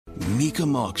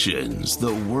Mecum Auctions,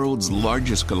 the world's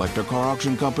largest collector car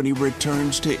auction company,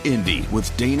 returns to Indy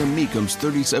with Dana Mecum's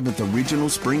 37th Original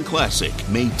Spring Classic,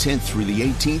 May 10th through the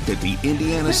 18th at the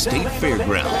Indiana State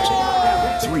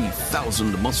Fairgrounds.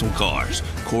 3,000 muscle cars,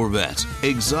 Corvettes,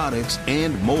 exotics,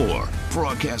 and more.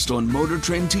 Broadcast on Motor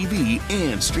Trend TV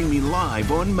and streaming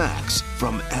live on Max.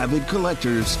 From avid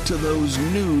collectors to those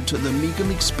new to the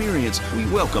Mecum experience, we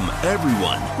welcome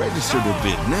everyone. Register to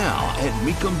bid now at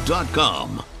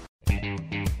Mecum.com.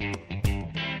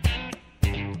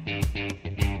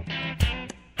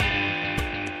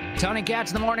 Tony Katz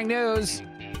in the Morning News,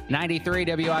 93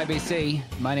 WIBC.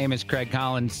 My name is Craig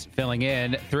Collins, filling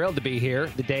in. Thrilled to be here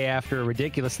the day after a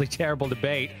ridiculously terrible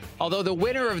debate. Although the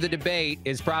winner of the debate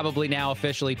is probably now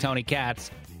officially Tony Katz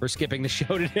for skipping the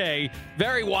show today.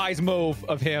 Very wise move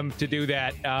of him to do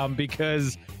that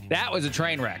because that was a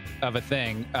train wreck of a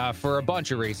thing for a bunch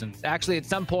of reasons. Actually, at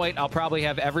some point, I'll probably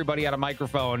have everybody on a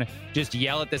microphone just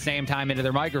yell at the same time into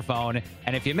their microphone.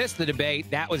 And if you missed the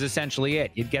debate, that was essentially it.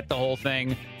 You'd get the whole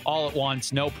thing all at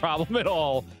once, no problem at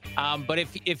all. But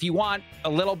if you want a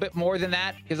little bit more than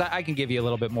that, because I can give you a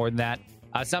little bit more than that.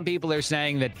 Some people are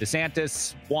saying that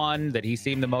DeSantis won, that he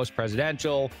seemed the most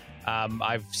presidential.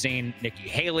 I've seen Nikki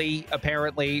Haley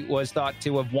apparently was thought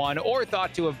to have won or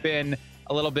thought to have been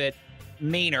a little bit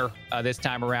meaner this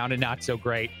time around and not so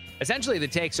great. Essentially, the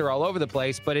takes are all over the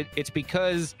place, but it's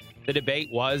because the debate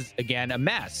was, again, a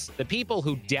mess. The people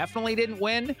who definitely didn't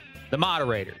win, the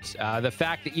moderators. The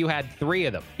fact that you had 3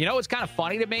 of them. You know what's kind of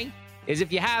funny to me is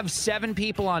if you have 7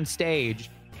 people on stage,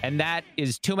 and that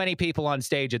is too many people on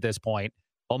stage at this point,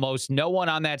 almost no one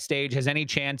on that stage has any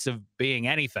chance of being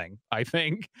anything, I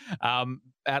think.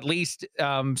 At least,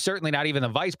 certainly not even the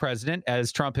vice president,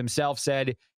 as Trump himself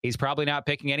said, he's probably not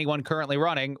picking anyone currently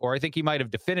running, or I think he might have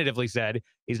definitively said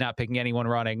he's not picking anyone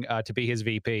running to be his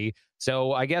VP.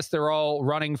 So I guess they're all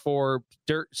running for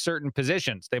certain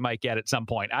positions they might get at some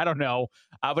point. I don't know.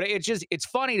 But it's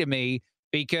funny to me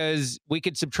because we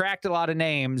could subtract a lot of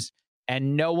names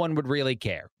and no one would really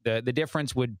care. The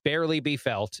difference would barely be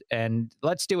felt. And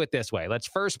let's do it this way. Let's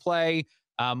first play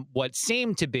what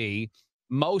seemed to be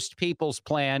most people's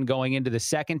plan going into the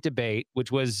second debate,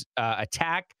 which was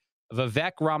attack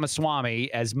Vivek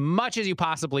Ramaswamy as much as you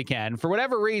possibly can. For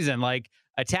whatever reason, like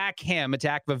attack him,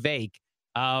 attack Vivek,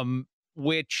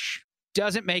 which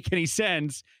doesn't make any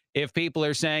sense if people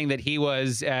are saying that he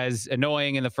was as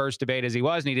annoying in the first debate as he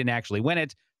was and he didn't actually win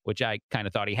it, which I kind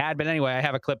of thought he had. But anyway, I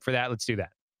have a clip for that. Let's do that.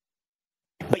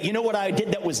 But you know what I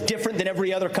did that was different than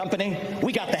every other company?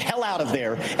 We got the hell out of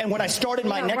there. And when I started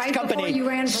my next company,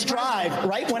 Strive,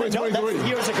 right when it was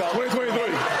years ago.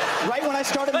 Right when I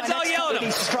started my next company,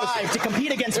 Strive, to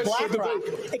compete against BlackRock.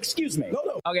 Excuse me.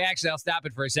 Okay, actually, I'll stop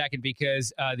it for a second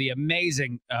because the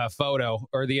amazing photo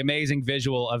or the amazing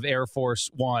visual of Air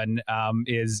Force One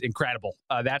is incredible.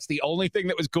 That's the only thing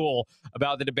that was cool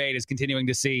about the debate is continuing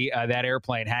to see that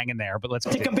airplane hanging there. But let's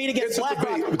to compete against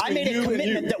BlackRock. I made a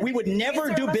commitment that we would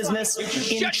never do business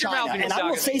in China. And I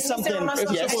will say something.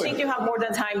 Yes. I think you have more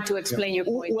than time to explain your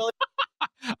point.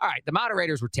 All right, the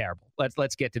moderators were terrible.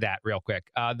 Let's get to that real quick.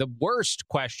 The worst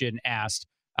question asked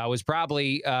was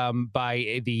probably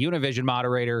by the Univision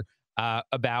moderator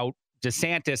about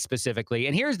DeSantis specifically.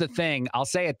 And here's the thing. I'll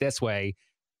say it this way.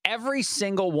 Every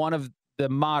single one of the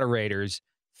moderators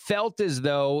felt as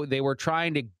though they were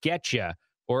trying to get you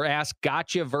or ask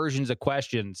gotcha versions of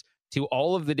questions to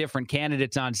all of the different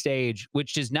candidates on stage,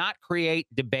 which does not create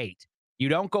debate. You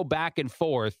don't go back and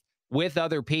forth with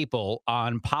other people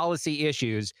on policy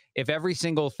issues if every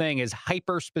single thing is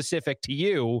hyper specific to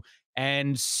you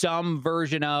and some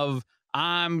version of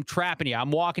I'm trapping you, I'm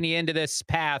walking you into this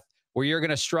path where you're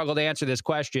going to struggle to answer this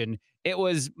question. It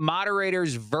was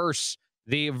moderators versus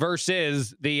the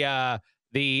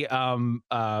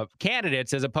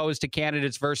candidates as opposed to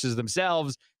candidates versus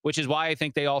themselves, which is why I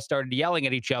think they all started yelling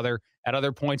at each other at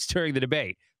other points during the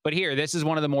debate. But here, this is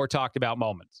one of the more talked about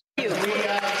moments.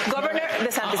 Governor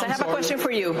DeSantis, I have a question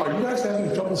for you.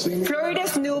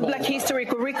 Florida's new Black History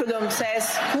curriculum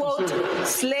says, quote,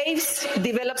 slaves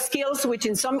develop skills which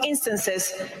in some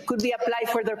instances could be applied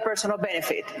for their personal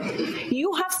benefit.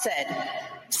 You have said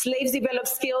slaves develop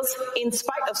skills in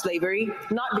spite of slavery,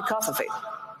 not because of it.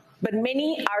 But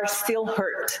many are still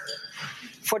hurt.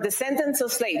 For descendants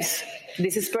of slaves,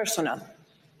 this is personal.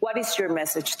 What is your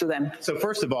message to them? So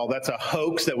first of all, that's a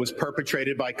hoax that was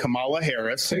perpetrated by Kamala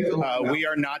Harris. We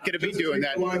are not going to be doing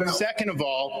that. Second of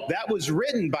all, that was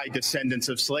written by descendants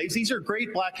of slaves. These are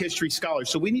great Black history scholars.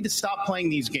 So we need to stop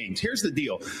playing these games. Here's the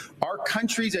deal. Our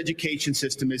country's education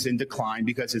system is in decline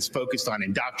because it's focused on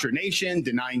indoctrination,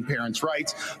 denying parents'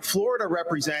 rights. Florida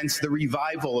represents the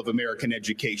revival of American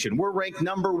education. We're ranked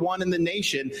 #1 in the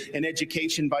nation in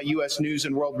education by U.S. News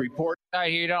and World Report. All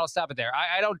right, you know, I'll stop it there.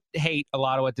 I don't hate a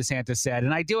lot of what DeSantis said,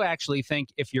 and I do actually think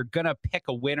if you're going to pick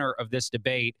a winner of this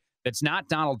debate that's not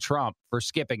Donald Trump for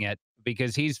skipping it,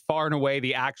 because he's far and away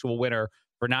the actual winner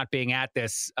for not being at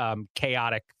this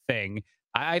chaotic thing,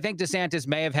 I think DeSantis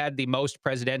may have had the most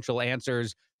presidential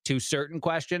answers to certain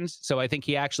questions, so I think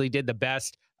he actually did the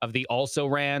best of the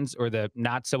also-rans or the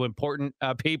not-so-important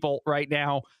people right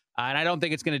now, and I don't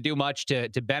think it's going to do much to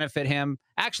benefit him.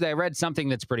 Actually, I read something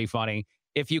that's pretty funny.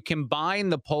 If you combine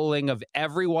the polling of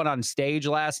everyone on stage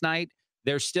last night,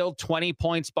 they're still 20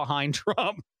 points behind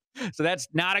Trump. So that's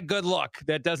not a good look.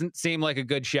 That doesn't seem like a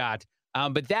good shot.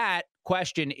 But that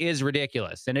question is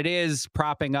ridiculous. And it is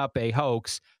propping up a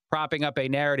hoax, propping up a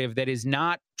narrative that is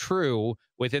not true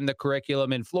within the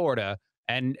curriculum in Florida.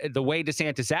 And the way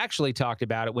DeSantis actually talked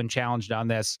about it when challenged on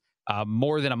this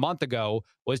more than a month ago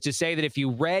was to say that if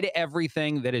you read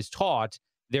everything that is taught,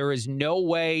 there is no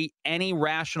way any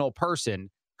rational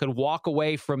person could walk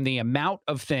away from the amount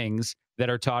of things that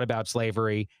are taught about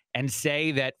slavery and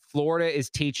say that Florida is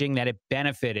teaching that it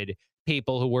benefited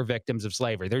people who were victims of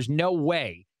slavery. There's no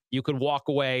way you could walk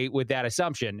away with that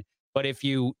assumption. But if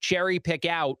you cherry pick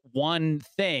out one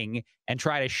thing and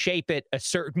try to shape it a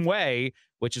certain way,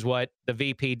 which is what the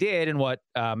VP did and what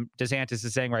DeSantis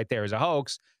is saying right there is a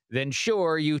hoax, then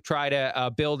sure, you try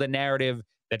to build a narrative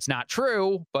that's not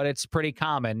true, but it's pretty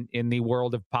common in the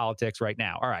world of politics right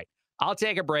now. All right, I'll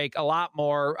take a break. A lot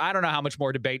more. I don't know how much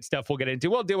more debate stuff we'll get into.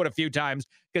 We'll do it a few times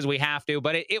because we have to,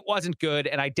 but it wasn't good,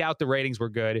 and I doubt the ratings were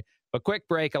good. But quick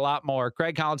break, a lot more.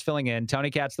 Craig Collins filling in.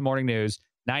 Tony Katz, The Morning News,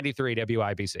 93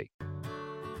 WIBC.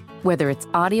 Whether it's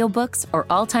audiobooks or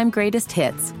all-time greatest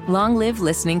hits, long live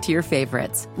listening to your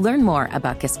favorites. Learn more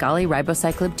about Kisqali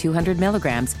Ribociclib 200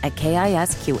 milligrams at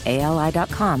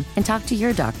KISQALI.com and talk to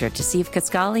your doctor to see if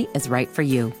Kisqali is right for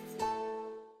you.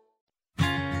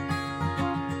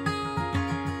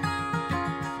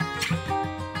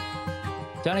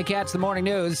 Tony Katz, The Morning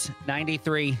News,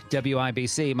 93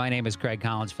 WIBC. My name is Craig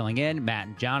Collins filling in. Matt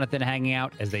and Jonathan hanging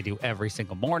out as they do every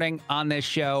single morning on this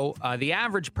show. The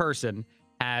average person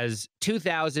has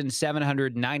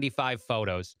 2,795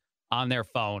 photos on their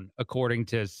phone, according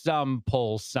to some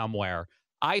poll somewhere.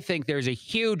 I think there's a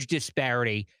huge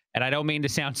disparity, and I don't mean to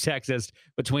sound sexist,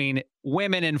 between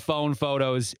women in phone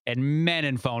photos and men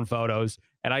in phone photos.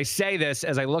 And I say this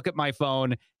as I look at my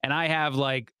phone, and I have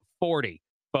like 40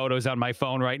 photos on my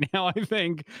phone right now, I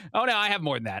think. Oh, no, I have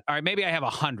more than that. All right, maybe I have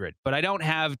 100, but I don't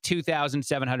have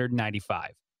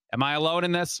 2,795. Am I alone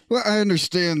in this? Well, I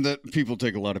understand that people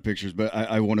take a lot of pictures, but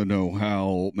I want to know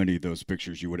how many of those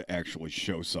pictures you would actually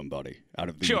show somebody out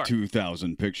of the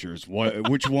 2,000 pictures.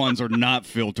 Which ones are not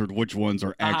filtered? Which ones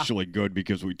are actually good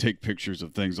because we take pictures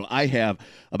of things? I have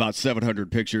about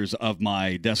 700 pictures of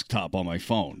my desktop on my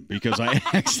phone because I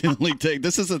accidentally take.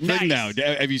 This is a thing now.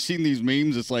 Have you seen these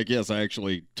memes? It's like, yes, I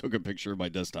actually took a picture of my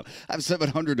desktop. I have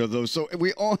 700 of those. So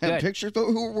we all have pictures, but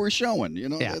who we're showing, you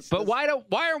know? Yeah. But why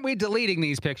aren't we deleting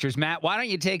these pictures, Matt? Why don't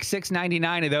you take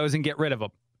 699 of those and get rid of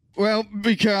them? Well,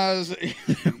 because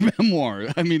memoir.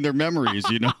 I mean, they're memories,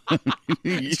 you know.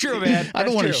 It's true, man. I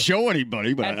don't want to show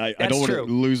anybody, but I don't want to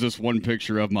lose this one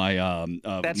picture of my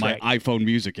iPhone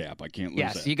music app. I can't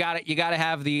lose that. You got to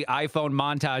have the iPhone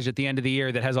montage at the end of the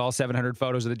year that has all 700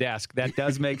 photos of the desk. That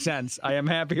does make sense. I am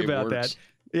happy about that.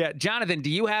 Yeah, Jonathan,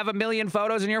 do you have 1 million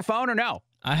photos on your phone or no?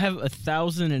 I have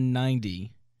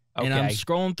 1,090. Okay. And I'm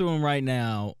scrolling through them right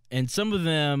now, and some of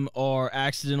them are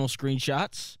accidental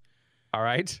screenshots. All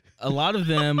right. A lot of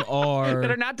them are...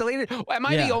 that are not deleted? Am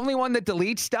I the only one that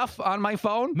deletes stuff on my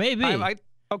phone? Maybe.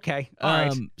 Okay. All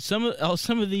right.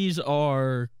 Some of these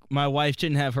are... My wife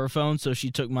didn't have her phone, so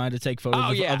she took mine to take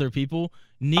photos of other people.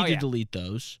 Need to delete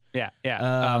those. Yeah.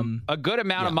 A good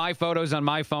amount of my photos on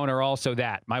my phone are also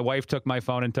that. My wife took my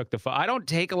phone and took the phone. I don't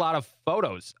take a lot of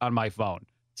photos on my phone.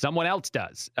 Someone else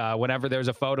does. Whenever there's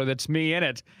a photo that's me in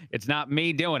it, it's not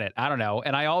me doing it. I don't know.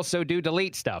 And I also do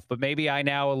delete stuff, but maybe I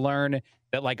now learn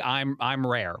that like I'm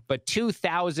rare. But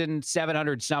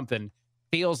 2,700 something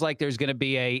feels like there's going to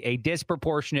be a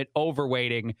disproportionate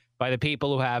overweighting by the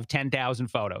people who have 10,000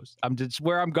 photos. I'm just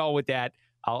where I'm going with that.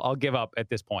 I'll give up at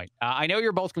this point. I know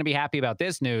you're both going to be happy about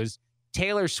this news.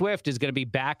 Taylor Swift is going to be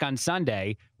back on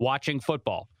Sunday watching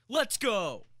football. Let's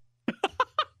go.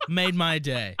 Made my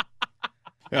day.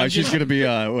 She's going to be,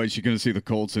 she's going to see the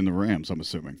Colts and the Rams, I'm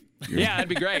assuming. Yeah, that'd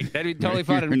be great. That'd be totally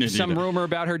fun. And some rumor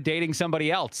about her dating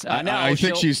somebody else. I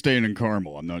think she's staying in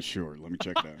Carmel. I'm not sure. Let me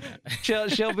check that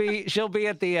out. She'll be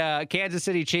at the Kansas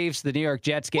City Chiefs, the New York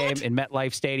Jets game in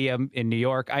MetLife Stadium in New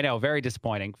York. I know, very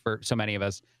disappointing for so many of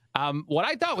us. What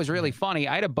I thought was really funny,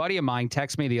 I had a buddy of mine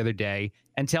text me the other day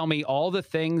and tell me all the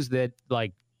things that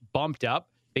like bumped up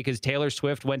because Taylor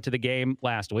Swift went to the game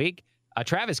last week.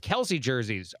 Travis Kelce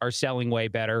jerseys are selling way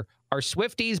better. Are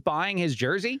Swifties buying his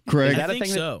jersey? Craig, I think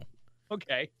so.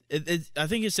 Okay. I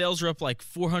think his sales are up like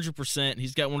 400%.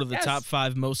 He's got one of the top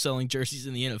 5 most selling jerseys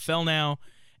in the NFL now.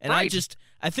 And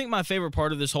I think my favorite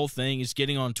part of this whole thing is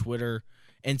getting on Twitter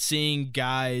and seeing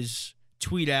guys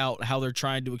tweet out how they're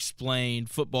trying to explain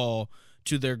football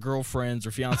to their girlfriends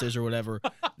or fiancés or whatever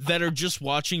that are just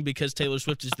watching because Taylor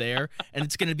Swift is there. And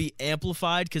it's going to be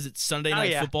amplified because it's Sunday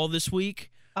Night Football this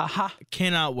week.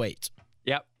 Cannot wait.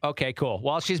 Yep. Okay, cool.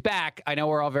 Well, she's back. I know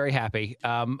we're all very happy.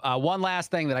 One last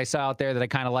thing that I saw out there that I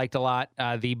kind of liked a lot,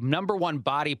 the number one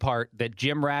body part that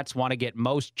gym rats want to get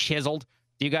most chiseled.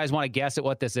 Do you guys want to guess at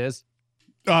what this is?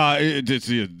 It's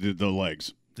the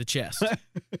legs. The chest.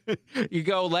 You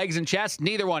go legs and chest.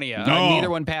 Neither one of you. No. Neither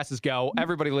one passes go.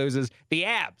 Everybody loses. The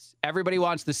abs. Everybody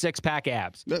wants the 6-pack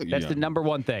abs. That's the number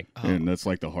one thing. And that's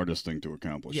like the hardest thing to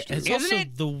accomplish. Yeah, too. it's also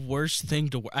the worst thing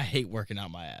to I hate working out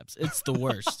my abs. It's the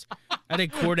worst. I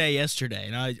did core day yesterday,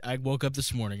 and I woke up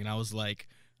this morning, and I was like,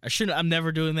 I'm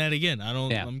never doing that again.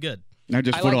 I'm good. I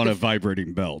just put on a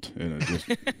vibrating belt, and I just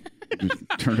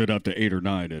turn it up to 8 or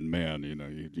 9, and man,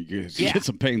 you get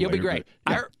some pain. You'll later, be great.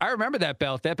 I remember that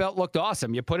belt. That belt looked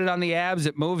awesome. You put it on the abs,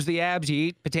 it moves the abs. You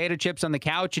eat potato chips on the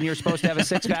couch, and you're supposed to have a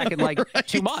 6-pack in like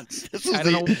 2 months. This was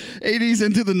the 80s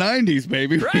into the 90s,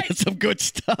 baby. Right. We had some good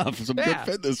stuff, some good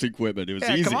fitness equipment. It was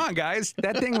easy. Come on, guys.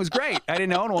 That thing was great. I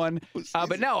didn't own one.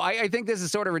 But no, I think this is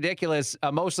sort of ridiculous,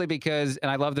 mostly because, and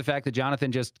I love the fact that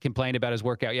Jonathan just complained about his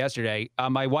workout yesterday.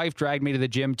 My wife dragged me to the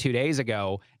gym 2 days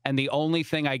ago, and the only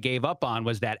thing I gave up on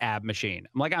was that ab machine.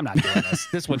 I'm like, I'm not doing this.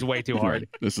 This one's way too hard.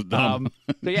 This is dumb.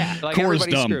 So yeah, like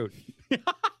everybody's screwed.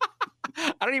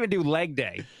 I don't even do leg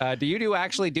day. Do you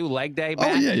actually do leg day,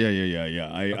 Matt? Oh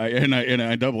yeah.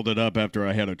 I doubled it up after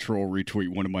I had a troll retweet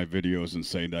one of my videos and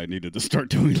saying that I needed to start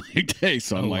doing leg day.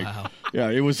 So I'm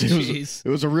it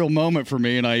was a real moment for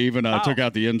me, and I even took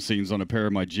out the inseams on a pair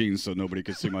of my jeans so nobody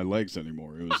could see my legs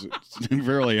anymore. It was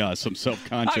really some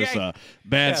self-conscious,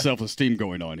 bad self-esteem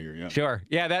going on here. Yeah. Sure.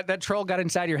 Yeah, that troll got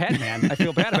inside your head, man. I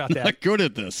feel bad about that. I'm not good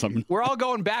at this. We're all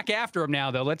going back after him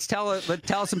now, though. Let's tell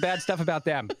some bad stuff about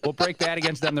them. We'll break bad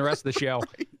against them the rest of the show.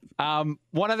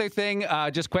 One other thing,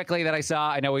 just quickly that I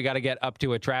saw, I know we got to get up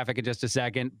to traffic in just a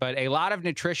second, but a lot of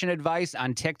nutrition advice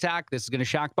on TikTok. This is going to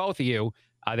shock both of you.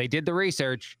 They did the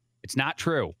research. It's not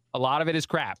true. A lot of it is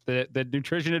crap. The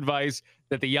nutrition advice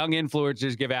that the young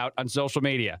influencers give out on social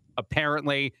media,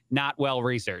 apparently not well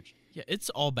researched. Yeah,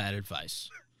 it's all bad advice.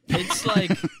 It's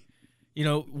like,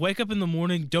 wake up in the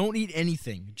morning, don't eat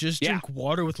anything. Just drink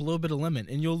water with a little bit of lemon,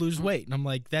 and you'll lose weight. And I'm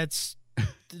like,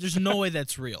 there's no way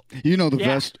that's real. The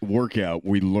best workout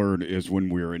we learn is when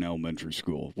we were in elementary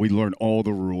school. We learn all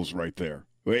the rules right there.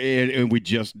 And we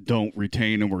just don't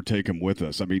retain them or take them with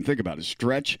us. I mean, think about it.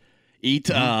 Stretch, eat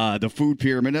the food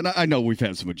pyramid. And I know we've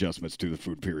had some adjustments to the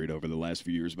food pyramid over the last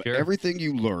few years, but everything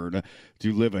you learn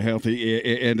to live a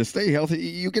healthy and to stay healthy,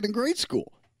 you get in grade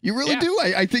school. You really do.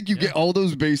 I think you get all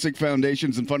those basic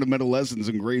foundations and fundamental lessons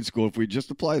in grade school. If we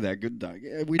just apply that, you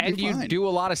do a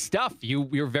lot of stuff.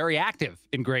 You're very active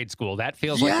in grade school. That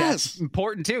feels like that's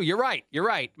important too. You're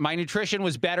right. My nutrition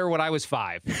was better when I was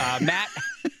 5. Matt.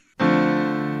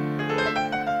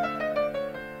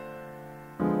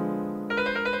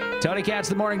 Tony Katz,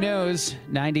 The Morning News,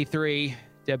 93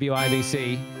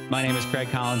 WIBC. My name is Craig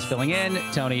Collins filling in.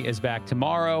 Tony is back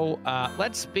tomorrow.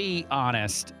 Let's be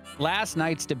honest. Last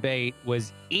night's debate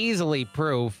was easily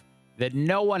proof that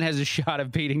no one has a shot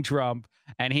of beating Trump,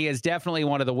 and he is definitely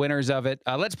one of the winners of it.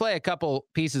 Let's play a couple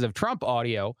pieces of Trump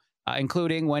audio,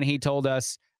 including when he told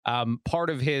us part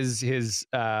of his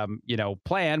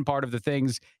plan, part of the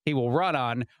things he will run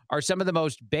on are some of the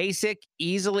most basic,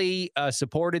 easily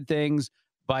supported things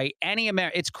by any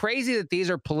American. It's crazy that these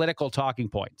are political talking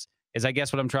points, is I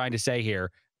guess what I'm trying to say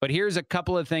here. But here's a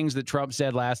couple of things that Trump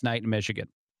said last night in Michigan.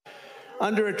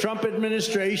 Under a Trump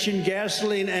administration,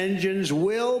 gasoline engines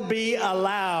will be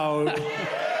allowed.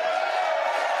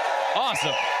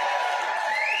 Awesome.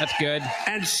 That's good.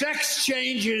 And sex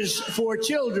changes for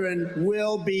children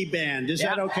will be banned. Is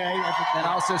that okay? That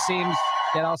also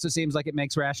seems like it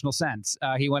makes rational sense.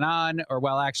 He went on,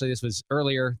 actually, this was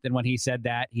earlier than when he said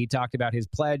that. He talked about his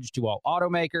pledge to all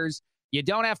automakers. You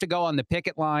don't have to go on the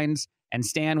picket lines and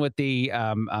stand with the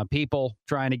people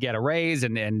trying to get a raise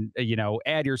and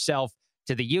add yourself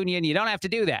to the union. You don't have to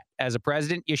do that as a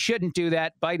president. You shouldn't do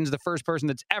that. Biden's the first person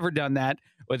that's ever done that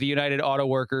with the United Auto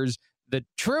Workers. The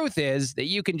truth is that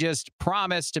you can just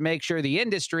promise to make sure the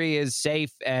industry is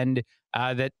safe and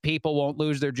that people won't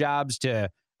lose their jobs to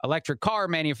electric car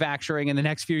manufacturing in the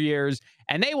next few years,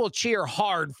 and they will cheer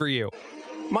hard for you.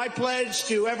 My pledge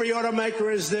to every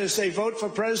automaker is this: a vote for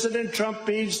President Trump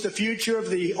means the future of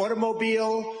the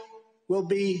automobile will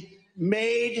be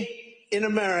made in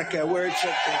America, where it should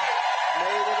be. Made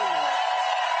in America.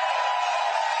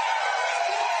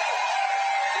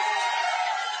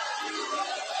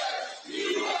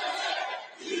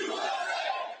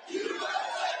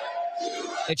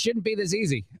 It shouldn't be this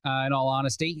easy, in all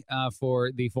honesty,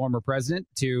 for the former president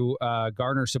to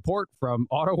garner support from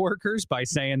auto workers by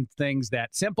saying things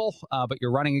that simple, but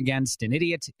you're running against an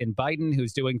idiot in Biden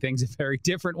who's doing things a very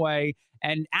different way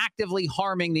and actively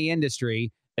harming the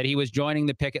industry that he was joining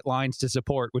the picket lines to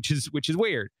support, which is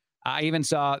weird. I even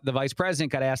saw the vice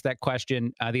president got asked that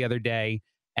question the other day,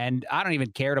 and I don't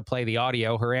even care to play the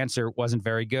audio. Her answer wasn't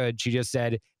very good. She just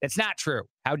said, "It's not true.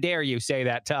 How dare you say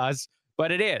that to us?"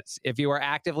 But it is. If you are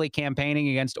actively campaigning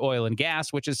against oil and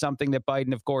gas, which is something that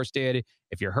Biden, of course, did,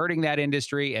 if you're hurting that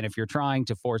industry, and if you're trying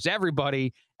to force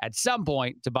everybody at some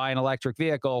point to buy an electric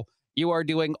vehicle, you are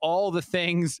doing all the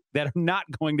things that are not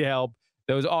going to help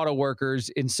those auto workers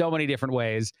in so many different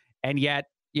ways. And yet,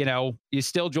 you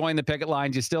still join the picket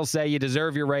lines. You still say you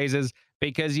deserve your raises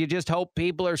because you just hope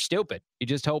people are stupid. You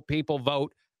just hope people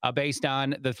vote based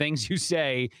on the things you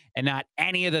say and not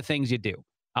any of the things you do.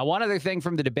 One other thing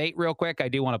from the debate real quick. I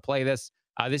do want to play this.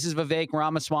 This is Vivek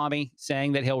Ramaswamy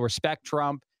saying that he'll respect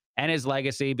Trump and his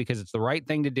legacy because it's the right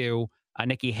thing to do.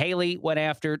 Nikki Haley went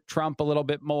after Trump a little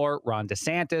bit more. Ron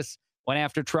DeSantis went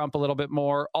after Trump a little bit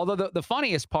more. Although the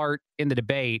funniest part in the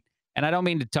debate, and I don't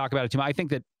mean to talk about it too much, I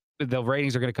think that the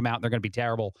ratings are going to come out and they're going to be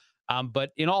terrible.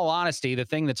 But in all honesty, the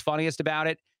thing that's funniest about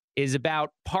it is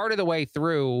about part of the way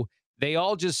through, they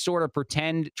all just sort of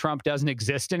pretend Trump doesn't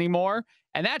exist anymore.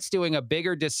 And that's doing a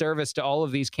bigger disservice to all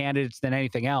of these candidates than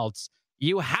anything else.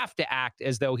 You have to act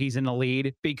as though he's in the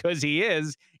lead because he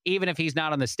is, even if he's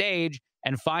not on the stage,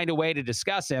 and find a way to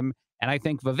discuss him. And I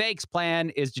think Vivek's plan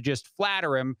is to just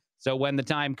flatter him. So when the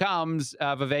time comes,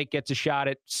 Vivek gets a shot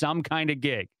at some kind of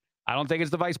gig. I don't think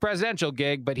it's the vice presidential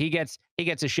gig, but he gets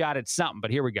a shot at something.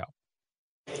 But here we go.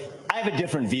 I have a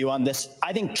different view on this.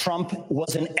 I think Trump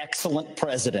was an excellent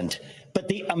president, but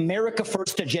the America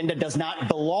First agenda does not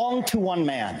belong to one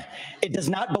man. It does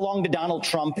not belong to Donald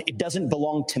Trump. It doesn't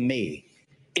belong to me.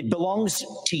 It belongs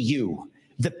to you,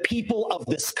 the people of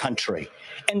this country.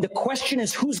 And the question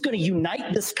is, who's going to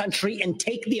unite this country and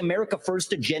take the America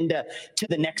First agenda to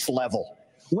the next level?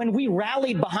 When we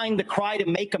rallied behind the cry to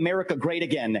make America great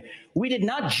again, we did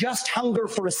not just hunger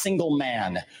for a single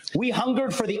man. We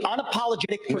hungered for the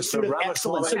unapologetic pursuit of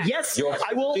excellence. So yes,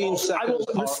 I will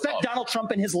respect Donald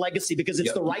Trump and his legacy because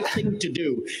it's the right thing to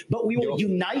do. But we will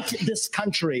unite this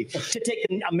country to take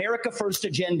an America First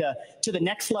agenda to the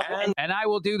next level. And I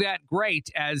will do that great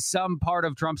as some part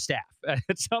of Trump's staff.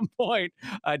 At some point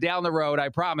down the road, I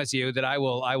promise you that I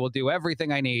will do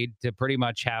everything I need to pretty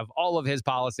much have all of his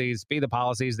policies be the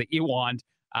policies that you want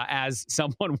as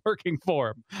someone working for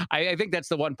him. I think that's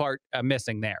the one part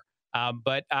missing there.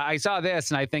 But I saw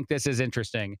this, and I think this is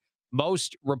interesting.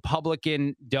 Most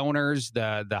Republican donors,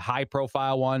 the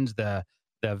high-profile ones, the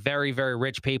very, very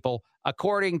rich people,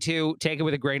 according to, take it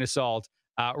with a grain of salt,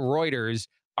 Reuters,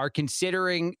 are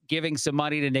considering giving some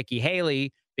money to Nikki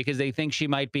Haley because they think she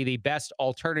might be the best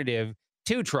alternative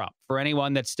to Trump for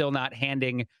anyone that's still not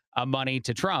handing money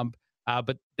to Trump.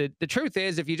 But the truth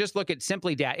is, if you just look at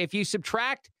simply data, if you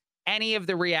subtract any of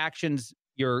the reactions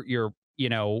your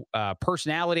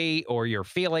personality or your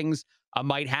feelings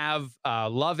might have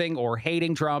loving or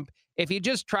hating Trump, if you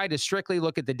just try to strictly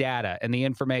look at the data and the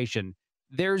information,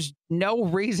 there's no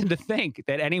reason to think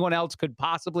that anyone else could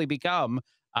possibly become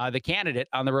the candidate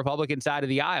on the Republican side of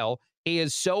the aisle. He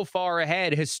is so far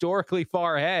ahead, historically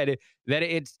far ahead, that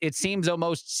it seems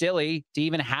almost silly to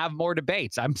even have more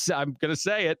debates. I'm going to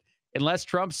say it. Unless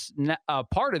Trump's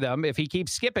part of them, if he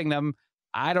keeps skipping them,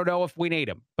 I don't know if we need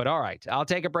him. But all right, I'll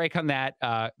take a break on that.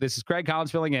 This is Craig Collins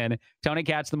filling in. Tony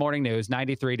Katz, The Morning News,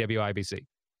 93 WIBC.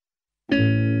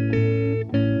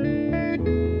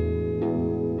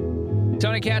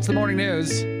 Tony Katz, The Morning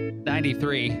News,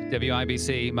 93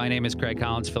 WIBC. My name is Craig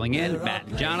Collins filling in. Matt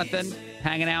and Jonathan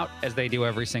hanging out as they do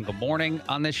every single morning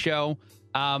on this show.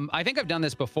 I think I've done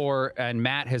this before, and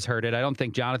Matt has heard it. I don't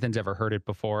think Jonathan's ever heard it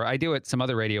before. I do it some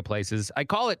other radio places. I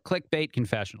call it clickbait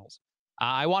confessionals.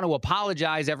 I want to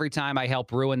apologize every time I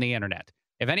help ruin the internet.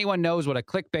 If anyone knows what a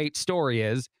clickbait story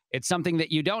is, it's something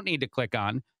that you don't need to click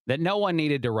on, that no one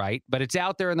needed to write, but it's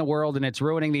out there in the world and it's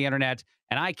ruining the internet,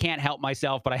 and I can't help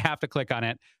myself, but I have to click on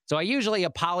it. So I usually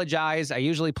apologize. I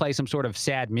usually play some sort of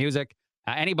sad music.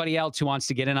 Anybody else who wants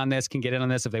to get in on this can get in on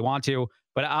this if they want to,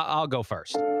 but I'll go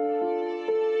first.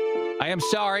 I am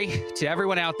sorry to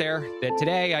everyone out there that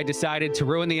today I decided to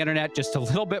ruin the internet just a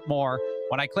little bit more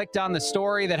when I clicked on the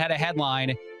story that had a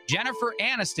headline, Jennifer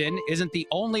Aniston isn't the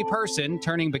only person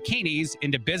turning bikinis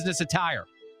into business attire.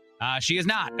 She is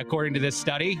not, according to this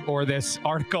study or this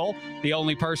article, the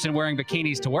only person wearing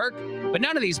bikinis to work. But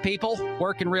none of these people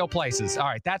work in real places. All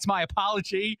right, that's my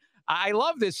apology. I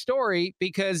love this story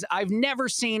because I've never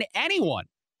seen anyone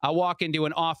walk into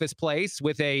an office place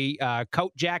with a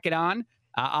coat jacket on,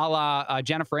 a la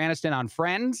Jennifer Aniston on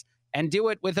Friends, and do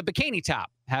it with a bikini top.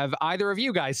 Have either of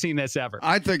you guys seen this ever?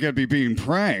 I think I'd be being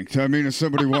pranked. I mean, if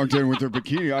somebody walked in with their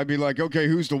bikini, I'd be like, okay,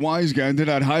 who's the wise guy? And then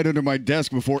I'd hide under my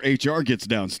desk before HR gets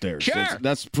downstairs. Sure.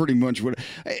 That's pretty much what.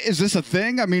 Is this a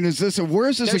thing? I mean, where is this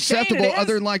They're acceptable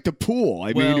other than like the pool?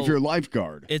 I mean, if you're a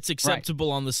lifeguard. It's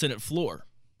acceptable on the Senate floor.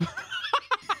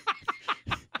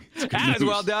 That is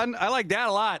well done. I like that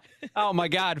a lot. Oh, my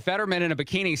God. Fetterman in a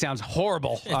bikini sounds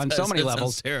horrible on so many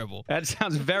levels. Sounds terrible. That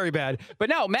sounds very bad. But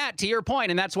no, Matt, to your point,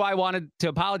 and that's why I wanted to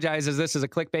apologize as this is a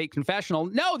clickbait confessional.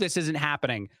 No, this isn't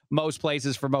happening most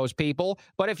places for most people.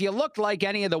 But if you looked like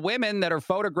any of the women that are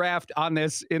photographed on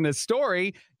this in this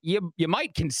story, you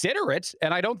might consider it.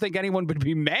 And I don't think anyone would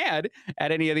be mad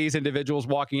at any of these individuals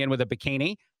walking in with a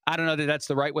bikini. I don't know that that's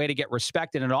the right way to get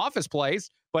respect in an office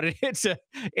place, but it's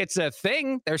a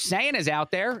thing they're saying is out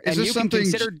there. Is this something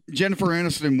Jennifer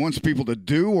Aniston wants people to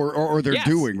do or they're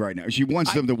doing right now? She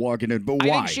wants them to walk in it, but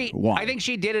why? I think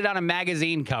she did it on a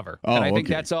magazine cover. And I think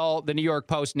that's all the New York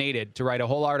Post needed to write a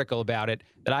whole article about it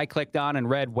that I clicked on and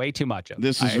read way too much of.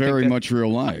 This is very much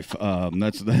real life.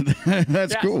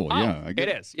 That's cool. Yeah, it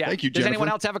is. Yeah. Thank you, Does Jennifer. anyone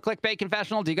else have a clickbait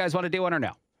confessional? Do you guys want to do one or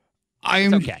no?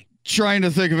 I'm okay. Trying to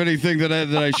think of anything that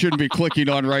I shouldn't be clicking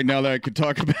on right now that I could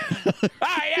talk about.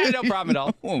 Yeah, no problem at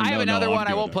all. I have another one.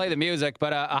 I won't Good. play the music,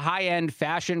 but a high-end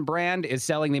fashion brand is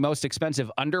selling the most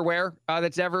expensive underwear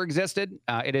that's ever existed.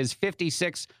 It is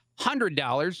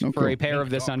 $5,600 for a pair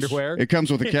of this underwear. It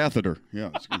comes with a catheter.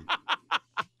 Yeah.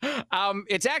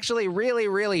 It's actually really,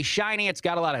 really shiny. It's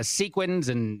got a lot of sequins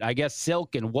and I guess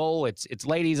silk and wool. It's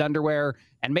ladies' underwear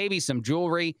and maybe some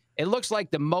jewelry. It looks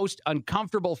like the most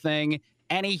uncomfortable thing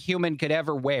any human could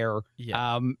ever wear.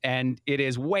 Yeah. And it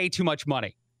is way too much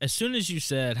money. As soon as you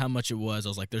said how much it was, I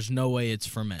was like, there's no way it's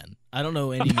for men. I don't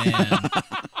know any man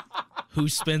who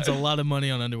spends a lot of money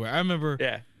on underwear. I remember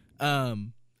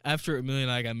after Amelia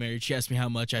and I got married, she asked me how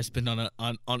much I spent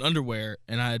on underwear,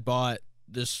 and I had bought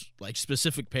this like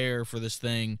specific pair for this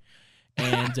thing.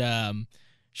 And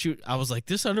I was like,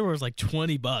 this underwear is like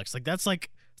 $20. Like that's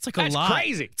a lot.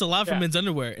 Crazy. It's a lot for men's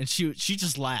underwear. And she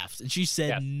just laughed and she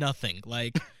said nothing.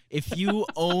 Like, if you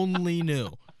only knew.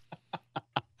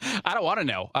 I don't want to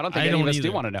know. I don't think any of us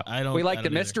do want to know. We like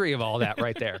the mystery of all that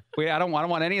right there. I don't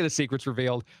want any of the secrets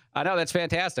revealed. I know that's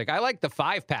fantastic. I like the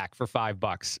 5-pack for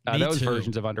 $5. Those too.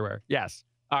 Versions of underwear. Yes.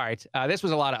 All right. This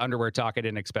was a lot of underwear talk I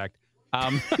didn't expect. I'll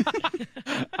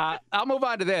move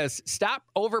on to this. Stop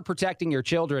overprotecting your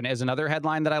children is another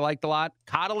headline that I liked a lot.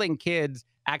 Coddling kids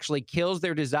actually kills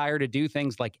their desire to do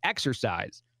things like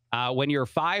exercise. When you're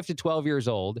 5 to 12 years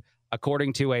old,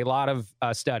 according to a lot of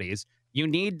studies, you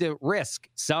need to risk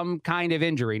some kind of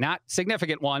injury, not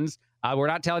significant ones. We're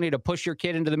not telling you to push your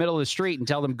kid into the middle of the street and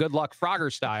tell them good luck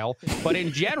Frogger style. But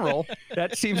in general,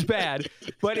 that seems bad.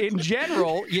 But in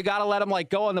general, you got to let them like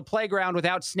go on the playground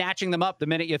without snatching them up the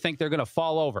minute you think they're going to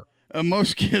fall over.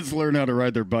 Most kids learn how to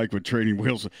ride their bike with training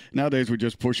wheels. Nowadays, we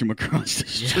just push them across the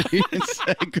street and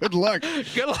say, good luck.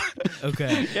 Good luck.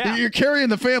 Okay. Yeah. You're carrying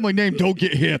the family name. Don't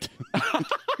get hit.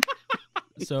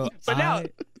 So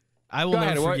I will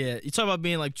never forget. You talk about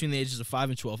being like between the ages of 5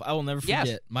 and 12. I will never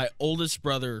forget. My oldest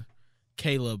brother,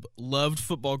 Caleb, loved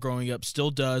football growing up,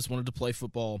 still does, wanted to play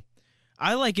football.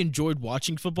 I enjoyed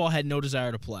watching football, had no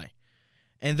desire to play.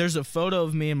 And there's a photo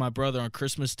of me and my brother on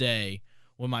Christmas Day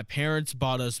when my parents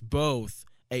bought us both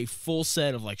a full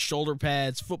set of shoulder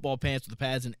pads, football pants with the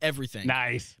pads and everything.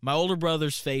 Nice. My older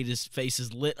brother's face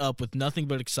is lit up with nothing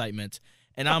but excitement.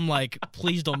 And I'm like,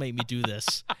 please don't make me do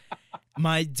this.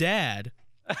 My dad,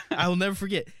 I will never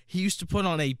forget, he used to put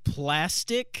on a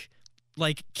plastic,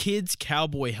 kids'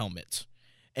 cowboy helmet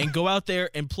and go out there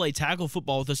and play tackle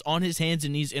football with us on his hands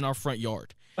and knees in our front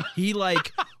yard. He,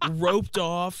 roped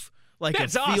off,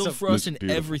 That's a field awesome. for us That's and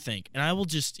beautiful. everything. And I will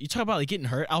just, you talk about getting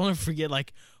hurt, I'll never forget,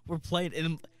 we're playing,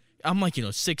 and I'm like,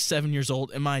 6, 7 years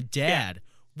old, and my dad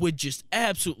would just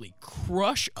absolutely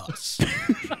crush us.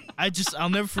 I'll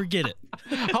never forget it.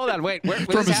 Hold on, wait. Was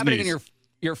this happening in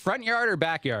your front yard or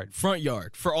backyard? Front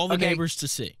yard, for all the neighbors to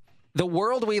see. The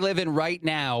world we live in right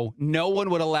now, no one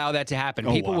would allow that to happen.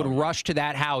 People would rush to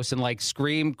that house and like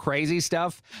scream crazy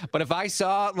stuff. But if I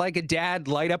saw like a dad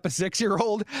light up a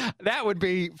 6-year-old, that would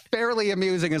be fairly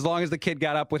amusing as long as the kid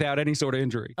got up without any sort of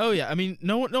injury. Oh yeah, I mean,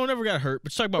 no one ever got hurt.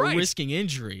 But talk about risking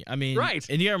injury. I mean,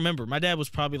 and you gotta remember, my dad was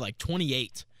probably like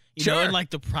 28. You know, in like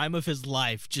the prime of his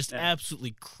life, just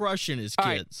absolutely crushing his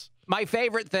kids. My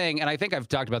favorite thing, and I think I've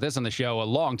talked about this on the show a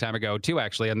long time ago, too,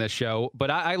 actually, on this show, but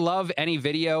I love any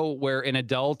video where an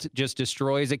adult just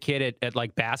destroys a kid at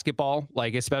like basketball,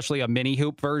 like especially a mini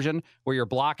hoop version where you're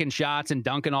blocking shots and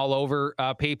dunking all over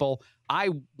people. I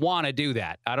want to do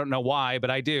that. I don't know why, but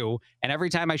I do. And every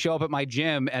time I show up at my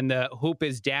gym and the hoop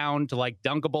is down to like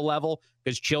dunkable level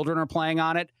because children are playing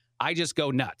on it, I just go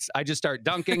nuts. I just start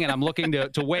dunking, and I'm looking to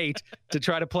wait to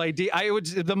try to play. It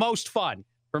was the most fun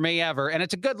for me ever, and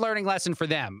it's a good learning lesson for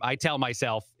them. I tell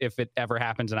myself if it ever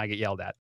happens and I get yelled at.